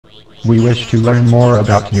We wish to learn more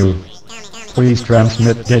about you. Please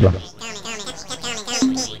transmit data.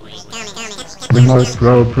 Remote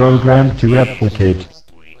probe programmed to replicate.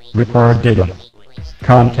 Record data.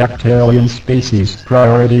 Contact alien species.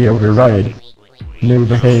 Priority override. New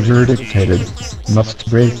behavior dictated. Must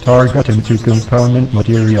break target into component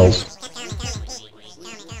materials.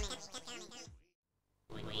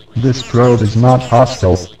 This probe is not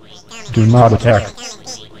hostile. Do not attack.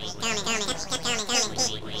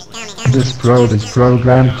 This probe is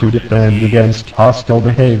programmed to defend against hostile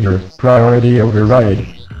behavior. Priority override.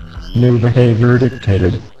 New behavior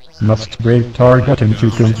dictated. Must break target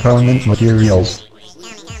into component materials.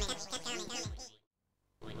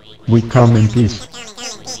 We come in peace.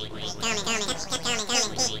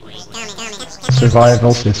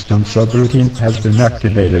 Survival system subroutine has been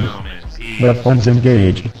activated. Weapons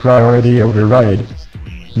engaged. Priority override.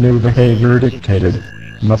 New behavior dictated.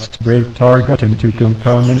 Must break target into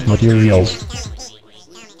component materials.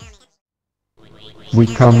 We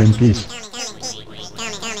come in peace.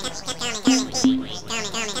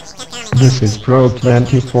 This is Probe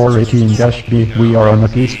 2418-B. We are on a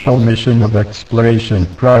peaceful mission of exploration.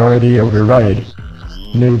 Priority override.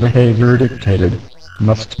 New behavior dictated.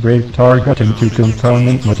 Must break target into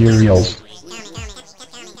component materials.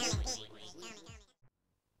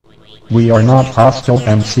 We are not hostile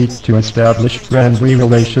and seek to establish friendly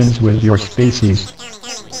relations with your species.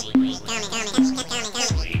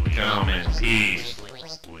 Come in peace.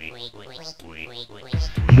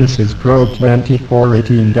 This is Probe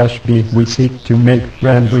 2418-B. We seek to make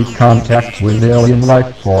friendly contact with alien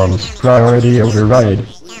life forms. Priority override.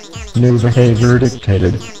 New behavior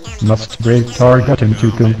dictated. Must break target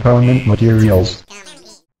into component materials.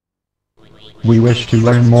 We wish to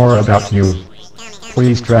learn more about you.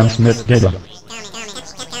 Please transmit data.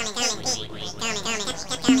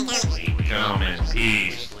 Come in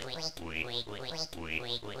peace.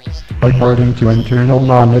 According to internal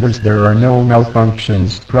monitors, there are no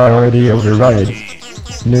malfunctions. Priority override.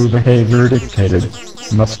 New behavior dictated.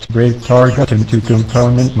 Must break target into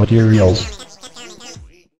component materials.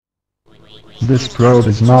 This probe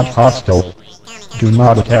is not hostile. Do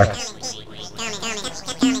not attack.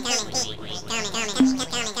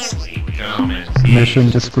 Come in peace. Mission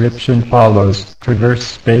description follows. Traverse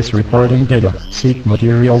space reporting data. Seek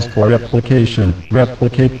materials for replication.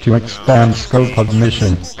 Replicate to expand scope of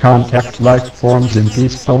mission. Contact life forms in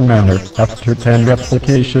peaceful manner. After 10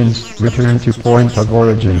 replications, return to point of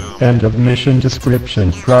origin. End of mission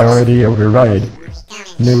description. Priority override.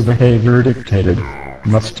 New behavior dictated.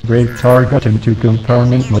 Must break target into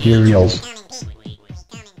component materials.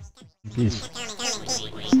 Peace.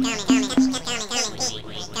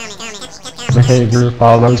 Behavior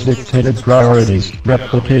follows dictated priorities.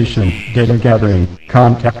 Replication, data gathering,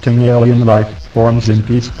 contacting alien life forms in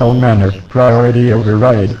peaceful manner. Priority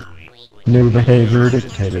override. New behavior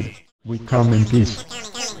dictated. We come in peace.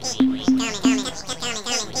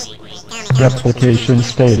 Replication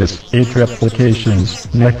status, 8 replications.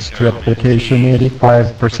 Next replication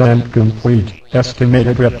 85% complete.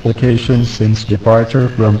 Estimated replications since departure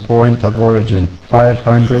from point of origin,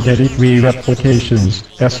 583 replications.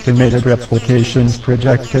 Estimated replications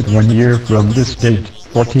projected 1 year from this date,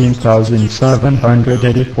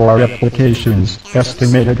 14,784 replications.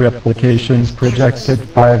 Estimated replications projected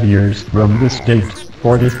 5 years from this date,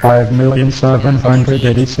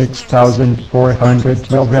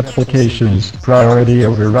 45,786,412 replications. Priority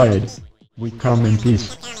override. We come in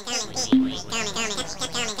peace.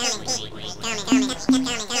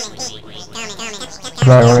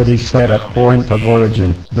 Priority set at point of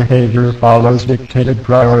origin. Behavior follows dictated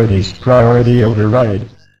priorities. Priority override.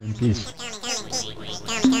 In peace.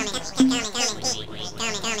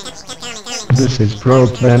 This is Probe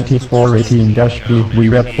 2418-B. We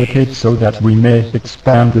replicate so that we may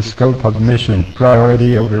expand the scope of mission.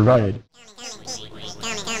 Priority override.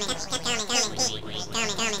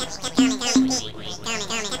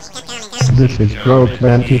 This is Probe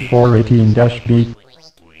 2418-B.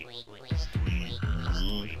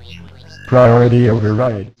 Priority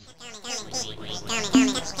override.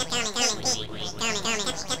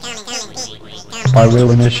 I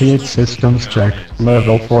will initiate systems check.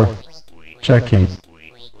 Level 4. Checking.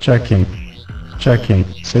 Checking. Checking.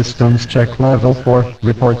 Systems check level 4.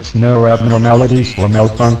 Reports no abnormalities or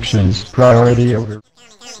malfunctions. Priority over.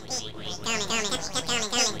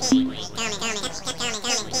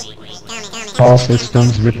 All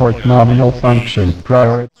systems report nominal function.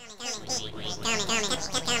 Priority.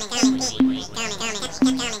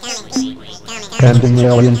 Pending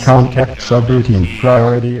alien contact subroutine.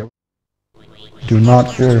 Priority. Do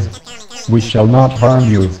not fear. We shall not harm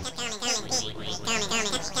you.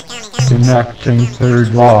 Enacting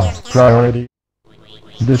third law, priority.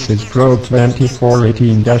 This is Probe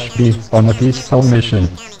 2418-B on a peaceful mission.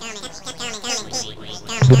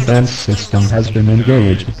 Defense system has been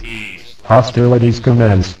engaged. Hostilities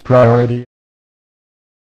commence, priority.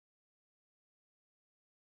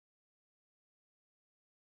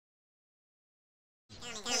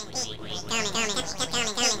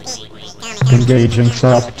 Engaging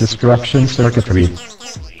self-destruction circuitry.